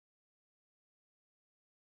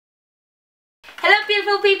Hello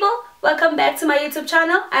beautiful people, welcome back to my YouTube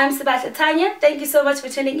channel. I am Sibahle Tanya. Thank you so much for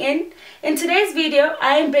tuning in. In today's video,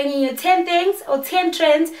 I am bringing you 10 things or 10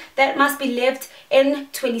 trends that must be left in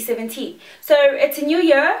 2017. So it's a new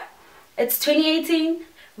year, it's 2018.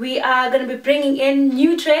 We are going to be bringing in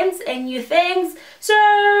new trends and new things. So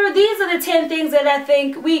these are the 10 things that I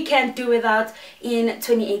think we can't do without in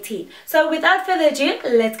 2018. So without further ado,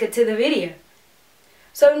 let's get to the video.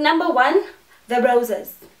 So number one, the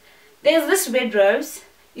roses. There's this red rose,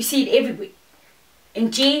 you see it everywhere,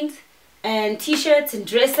 in jeans and t-shirts and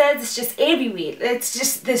dresses, it's just everywhere. It's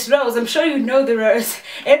just this rose. I'm sure you know the rose.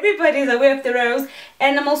 Everybody's aware of the rose,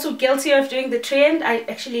 and I'm also guilty of doing the trend. I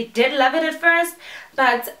actually did love it at first,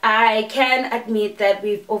 but I can admit that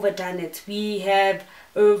we've overdone it. We have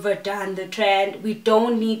overdone the trend. We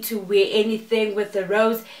don't need to wear anything with the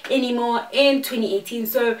rose anymore in 2018.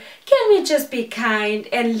 So can we just be kind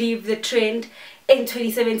and leave the trend in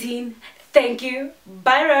 2017? Thank you.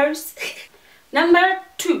 Bye, rose. Number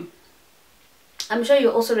two. I'm sure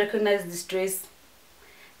you also recognize this dress.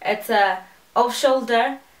 It's a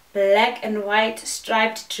off-shoulder black and white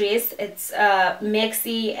striped dress. It's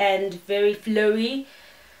maxi and very flowy.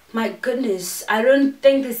 My goodness, I don't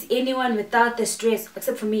think there's anyone without this dress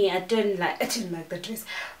except for me. I didn't like the dress,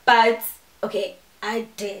 but okay, I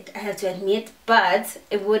did, I have to admit, but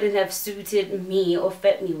it wouldn't have suited me or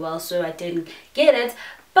fit me well, so I didn't get it.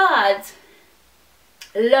 But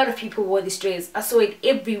a lot of people wore this dress. I saw it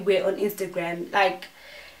everywhere on Instagram. Like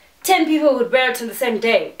 10 people would wear it on the same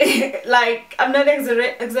day. Like, I'm not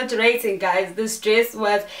exaggerating, guys. This dress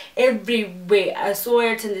was everywhere. I saw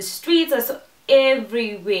it in the streets. I saw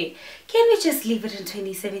everywhere. Can we just leave it in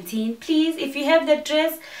 2017, please? If you have that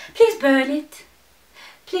dress, please burn it,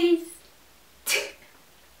 please.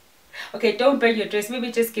 Okay, don't burn your dress,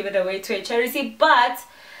 maybe just give it away to a charity, but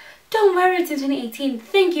don't wear it in 2018.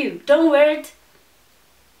 Thank you. Don't wear it.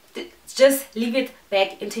 Just leave it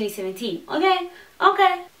back in 2017. Okay.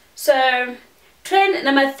 So trend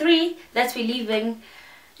number three that we're leaving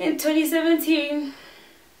in 2017,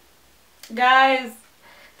 guys,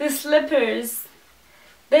 the slippers.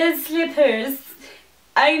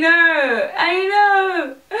 I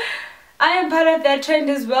know. I am part of that trend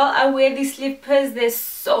as well. I wear these slippers. They're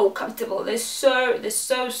so comfortable. They're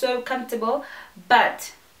so comfortable.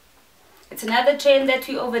 But it's another trend that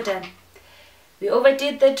we overdone. We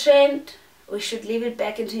overdid the trend. We should leave it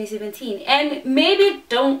back in 2017. And maybe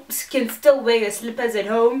can still wear your slippers at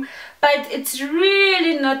home, but it's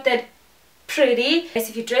really not that pretty.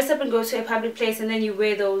 If you dress up and go to a public place and then you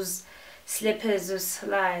wear those slippers or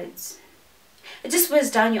slides, it just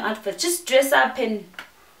wears down your outfit. Just dress up and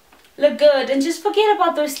look good and just forget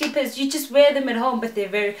about those slippers. You just wear them at home, but they're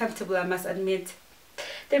very comfortable, I must admit.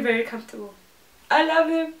 They're very comfortable. I love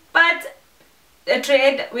them. But a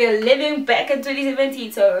trend we're living back in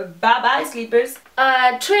 2017, so bye bye slippers.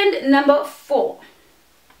 Trend number four,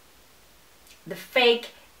 the fake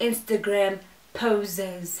Instagram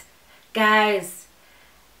poses. Guys,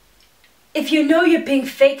 if you know you're being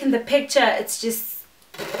fake in the picture, it's just,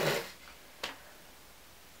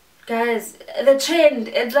 guys, the trend,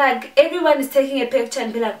 it's like everyone is taking a picture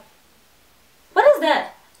and be like, what is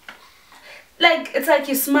that? Like, it's like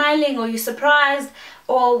you're smiling or you're surprised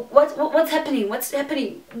or what's happening? What's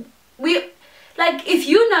happening? Like, if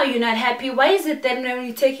you know you're not happy, why is it then when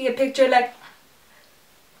you're taking a picture like,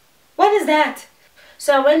 what is that?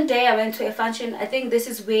 So one day I went to a function. I think this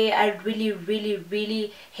is where I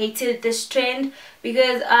really hated this trend,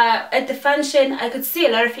 because at the function I could see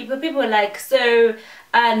a lot of people were like so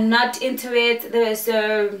not into it. They were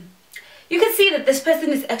so, you could see that this person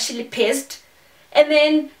is actually pissed. And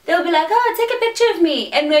then they'll be like, oh, take a picture of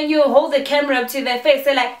me. And when you hold the camera up to their face,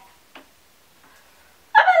 they're like,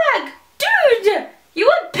 I'm like, dude, you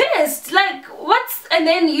were pissed. Like, what's... And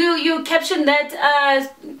then you caption that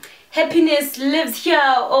happiness lives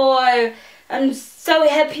here, or I'm so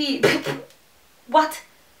happy. What?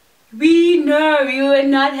 We know you are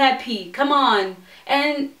not happy. Come on.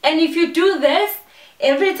 And if you do this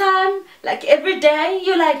every time, like every day,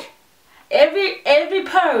 you're like, every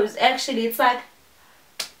pose, actually, it's like,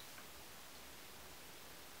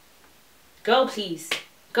 girl, please.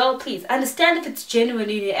 Girl, please. Understand if it's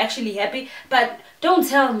genuinely you're actually happy, but don't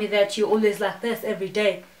tell me that you're always like this every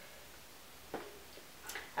day.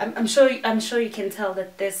 I'm sure you can tell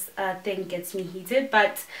that this thing gets me heated,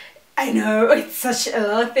 but I know it's such a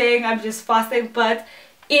little thing. I'm just fasting, but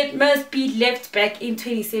it must be left back in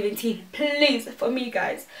 2017. Please, for me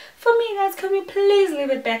guys, can we please leave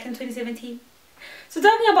it back in 2017? So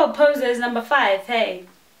talking about poses, number five, hey,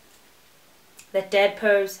 the dead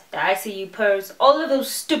pose, the ICU pose, all of those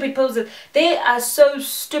stupid poses. They are so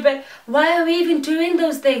stupid. Why are we even doing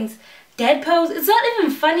those things? Dead pose, it's not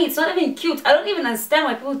even funny, it's not even cute. I don't even understand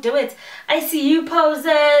why people do it. ICU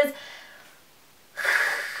poses.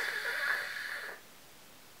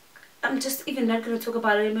 I'm just even not going to talk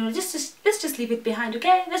about it anymore. Let's just leave it behind,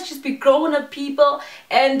 okay? Let's just be grown-up people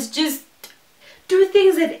and just do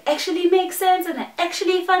things that actually make sense and are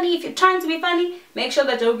actually funny. If you're trying to be funny, make sure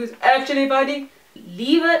the joke is actually funny.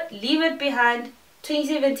 Leave it behind.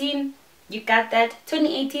 2017, you got that.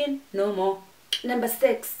 2018, no more. Number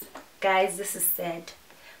 6, guys, this is sad.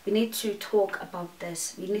 We need to talk about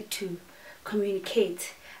this. We need to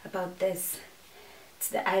communicate about this. It's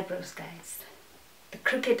the eyebrows, guys. The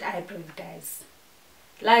crooked eyebrows, guys.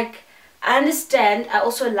 Like, I understand. I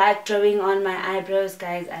also like drawing on my eyebrows,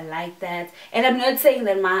 guys. I like that. And I'm not saying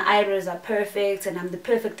that my eyebrows are perfect and I'm the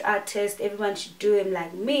perfect artist. Everyone should do them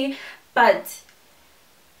like me. But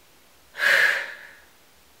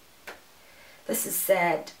this is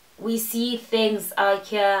sad. We see things out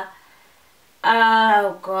here.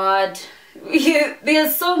 Oh God.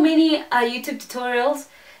 There's so many YouTube tutorials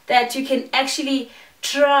that you can actually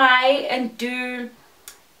try and do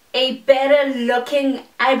a better looking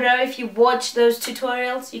eyebrow. If you watch those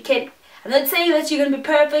tutorials, you can. I'm not saying that you're gonna be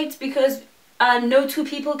perfect, because no two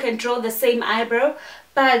people can draw the same eyebrow,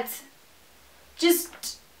 but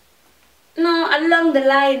just along the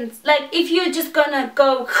lines. Like, if you're just gonna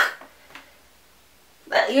go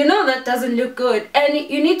that doesn't look good, and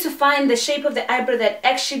you need to find the shape of the eyebrow that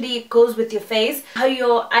actually goes with your face. How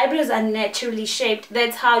your eyebrows are naturally shaped,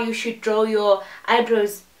 that's how you should draw your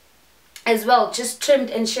eyebrows as well. Just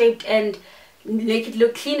trimmed and shaped and make it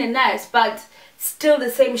look clean and nice, but still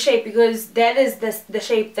the same shape, because that is the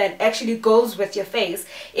shape that actually goes with your face.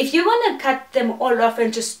 If you want to cut them all off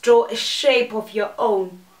and just draw a shape of your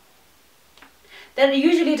own, that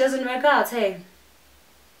usually doesn't work out, hey.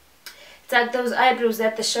 It's like those eyebrows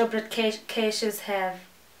that the showbread caches have.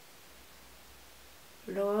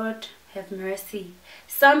 Lord have mercy.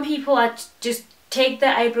 Some people are just take the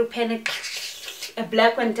eyebrow pen and a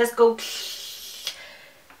black one, just go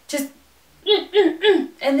just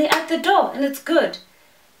and they're at the door and it's good.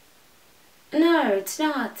 No, it's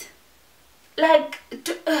not. Like,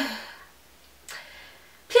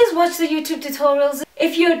 please watch the YouTube tutorials.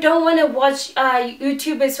 If you don't want to watch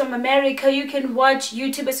YouTubers from America, you can watch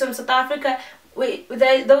YouTubers from South Africa.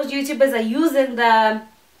 Those YouTubers are using the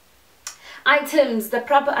items, the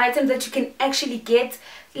proper items that you can actually get.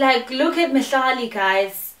 Like, look at Mihlali,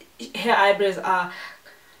 guys. Her eyebrows are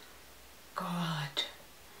God.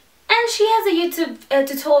 And she has a YouTube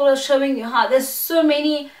tutorial showing you how. There's so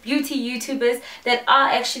many beauty YouTubers that are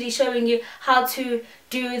actually showing you how to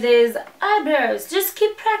do these eyebrows. Just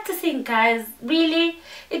keep practicing, guys. Really,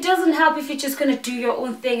 it doesn't help if you're just gonna do your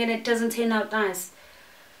own thing and it doesn't turn out nice.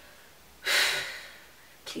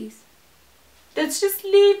 Please, let's just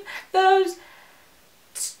leave those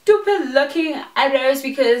stupid looking eyebrows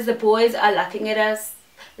because the boys are laughing at us.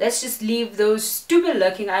 Let's just leave those stupid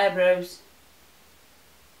looking eyebrows.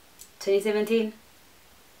 2017,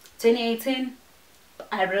 2018,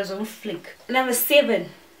 eyebrows on flick. Number 7.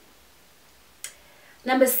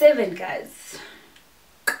 Number 7, guys.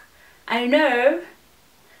 I know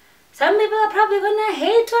some people are probably gonna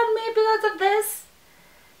hate on me because of this,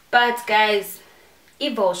 but guys,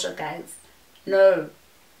 Sibahle, guys. No,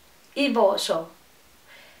 Sibahle.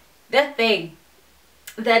 That thing,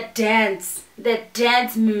 that dance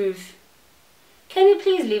move. Can we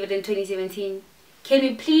please leave it in 2017? Can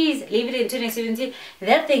we please leave it in 2017?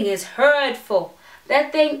 That thing is hurtful.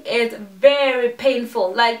 That thing is very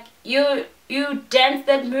painful. Like, you dance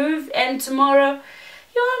that move and tomorrow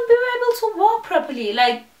you won't be able to walk properly.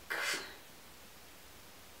 Like,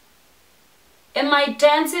 am I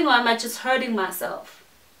dancing or am I just hurting myself?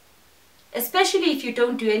 Especially if you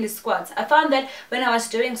don't do any squats. I found that when I was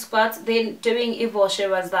doing squats, then doing Sibahle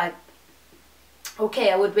was like,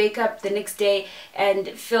 okay, I would wake up the next day and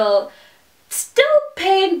feel still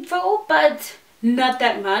painful, but not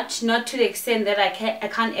that much, not to the extent that I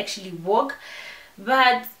can't actually walk.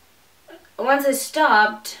 But once I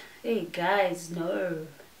stopped, hey guys, no,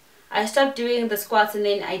 I stopped doing the squats and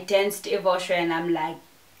then I danced Sibahle and I'm like,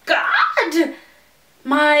 God,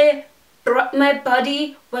 my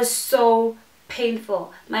body was so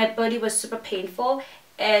painful. My body was super painful,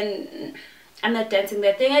 and I'm not dancing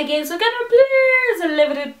that thing again. So can we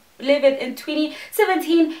please leave it in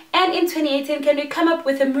 2017 and in 2018? Can we come up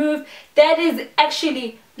with a move that is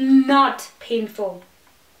actually not painful,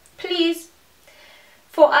 please?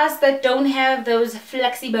 For us that don't have those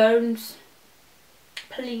flexi bones,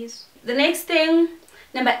 please. The next thing,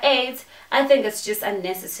 number 8, I think it's just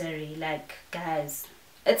unnecessary. Like, guys,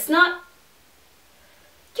 it's not,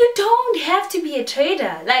 you don't have to be a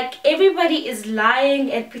trader. Like, everybody is lying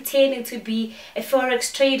and pretending to be a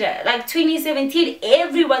forex trader. Like 2017,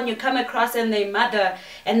 everyone you come across and their mother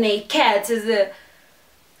and their cat is a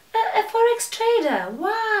forex trader.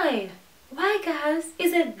 Why? Why, guys?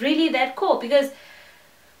 Is it really that cool? Because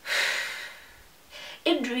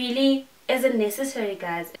it really isn't necessary,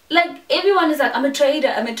 guys. Like, everyone is like, I'm a trader,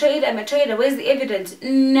 I'm a trader, I'm a trader. Where's the evidence?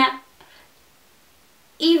 Nah.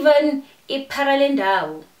 Even a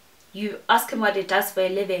paralendao, you ask him what he does for a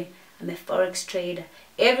living. I'm a forex trader.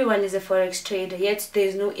 Everyone is a forex trader, yet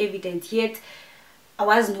there's no evidence. Yet I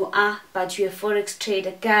was no but you're a forex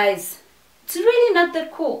trader. Guys, it's really not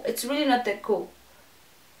that cool. It's really not that cool.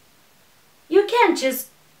 You can't just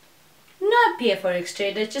not be a forex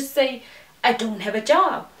trader. Just say, I don't have a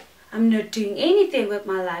job. I'm not doing anything with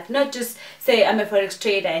my life. Not just say I'm a forex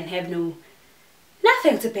trader and have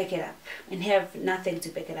nothing to pick it up. And have nothing to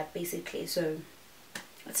pick it up, basically. So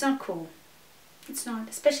it's not cool. It's not.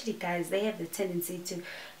 Especially guys, they have the tendency to,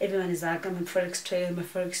 everyone is like, I'm a forex trader, I'm a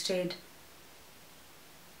forex trader.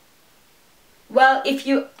 Well, if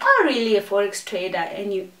you are really a forex trader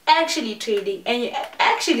and you're actually trading and you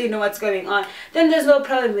actually know what's going on, then there's no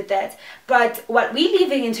problem with that. But what we're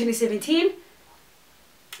living in 2017,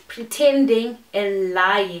 pretending and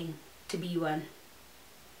lying to be one,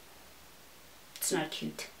 it's not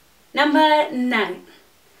cute. Number 9.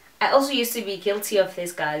 I also used to be guilty of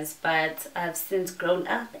this, guys, but I've since grown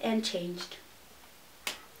up and changed.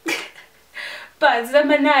 But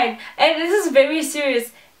number 9, and this is very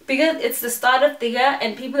serious, because it's the start of the year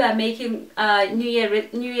and people are making New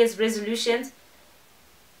Year's resolutions.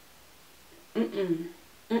 I'm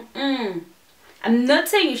not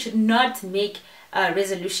saying you should not make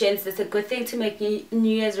resolutions. It's a good thing to make New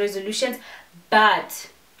Year's resolutions, but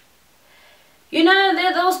you know, there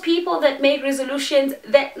are those people that make resolutions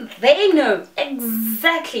that they know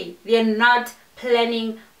exactly they're not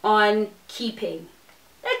planning on keeping.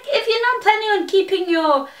 Like, if you're not planning on keeping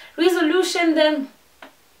your resolution, then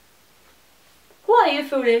who are you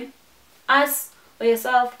fooling? Us or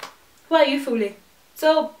yourself? Who are you fooling?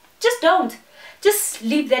 So just don't. Just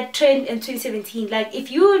leave that trend in 2017. Like, if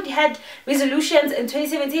you had resolutions in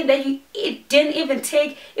 2017 that you didn't even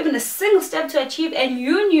take even a single step to achieve, and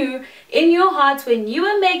you knew in your heart when you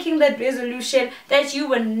were making that resolution that you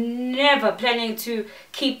were never planning to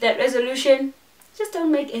keep that resolution, just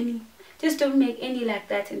don't make any. Just don't make any like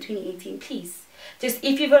that in 2018, please. Just,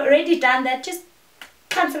 if you've already done that, just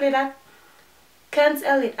cancel it out.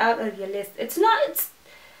 Cancel it out of your list. It's not,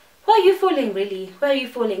 why are you fooling, really? Why are you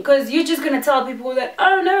fooling? Because you're just gonna tell people that,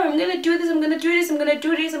 oh no, I'm gonna do this, I'm gonna do this, I'm gonna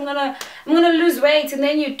do this, I'm gonna lose weight, and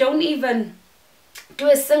then you don't even do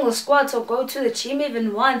a single squat or go to the gym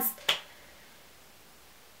even once.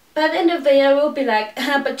 By the end of the year, we'll be like,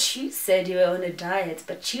 but you said you were on a diet,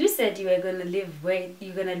 but you said you were gonna live weight,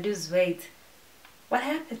 you're gonna lose weight. What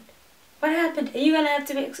happened? What happened? And you're gonna have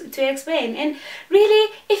to explain. And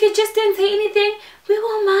really, if you just didn't say anything, we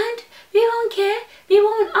won't mind, we won't care, we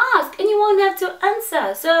won't ask, and you won't have to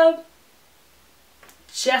answer. So,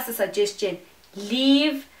 just a suggestion: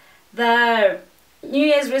 leave the New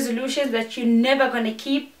Year's resolutions that you're never gonna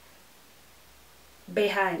keep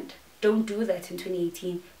behind. Don't do that in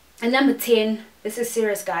 2018. And number 10, this is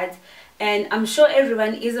serious, guys. And I'm sure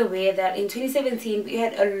everyone is aware that in 2017 we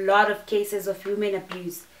had a lot of cases of women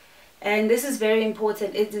abuse. And this is very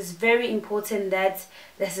important. It is very important that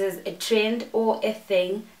this is a trend or a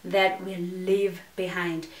thing that we leave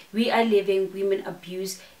behind. We are leaving women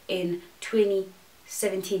abuse in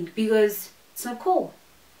 2017 because it's not cool.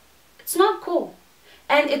 It's not cool.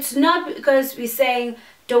 And it's not because we're saying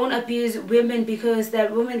don't abuse women because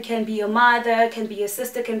that woman can be your mother, can be your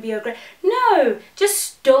sister, can be your grand. No,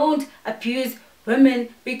 just don't abuse women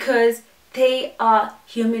because they are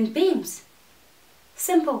human beings.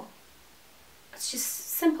 Simple. It's just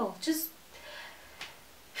simple. Just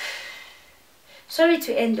sorry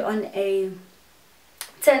to end on a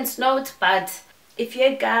tense note, but if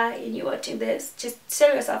you're a guy and you're watching this, just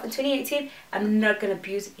tell yourself in 2018, I'm not gonna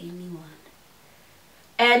abuse anyone.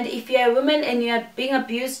 And if you're a woman and you're being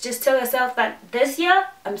abused, just tell yourself that this year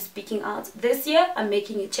I'm speaking out. This year I'm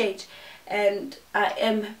making a change, and I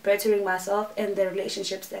am bettering myself in the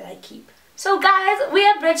relationships that I keep. So guys, we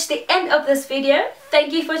have reached the end of this video.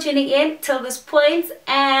 Thank you for tuning in till this point,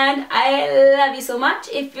 and I love you so much.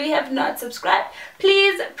 If you have not subscribed,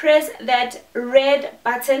 please press that red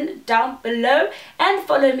button down below and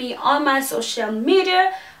follow me on my social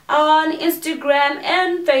media. On Instagram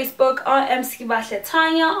and Facebook, I am Sibahle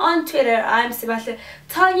Tanya. On Twitter, I'm Sibahle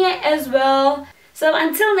Tanya as well. So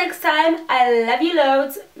until next time, I love you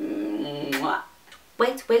loads. Mwah.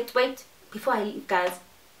 Wait. Before I leave, guys,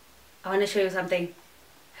 I want to show you something.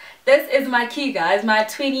 This is my key, guys. My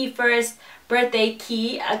 21st birthday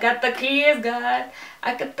key. I got the keys, guys.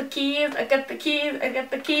 I got the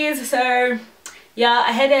keys. So yeah,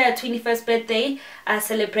 I had a 21st birthday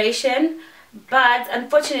celebration, but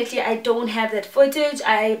unfortunately I don't have that footage.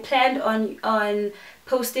 I planned on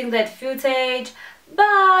posting that footage,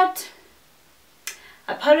 but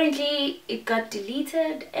apparently it got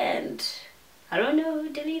deleted, and I don't know who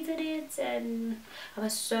deleted it, and I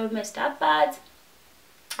was so messed up, but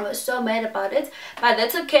I was so mad about it. But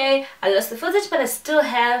that's okay. I lost the footage, but I still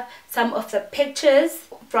have some of the pictures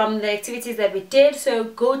from the activities that we did, so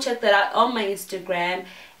go check that out on my Instagram.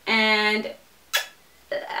 And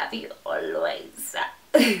love you always.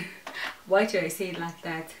 Why do I say it like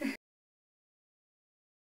that?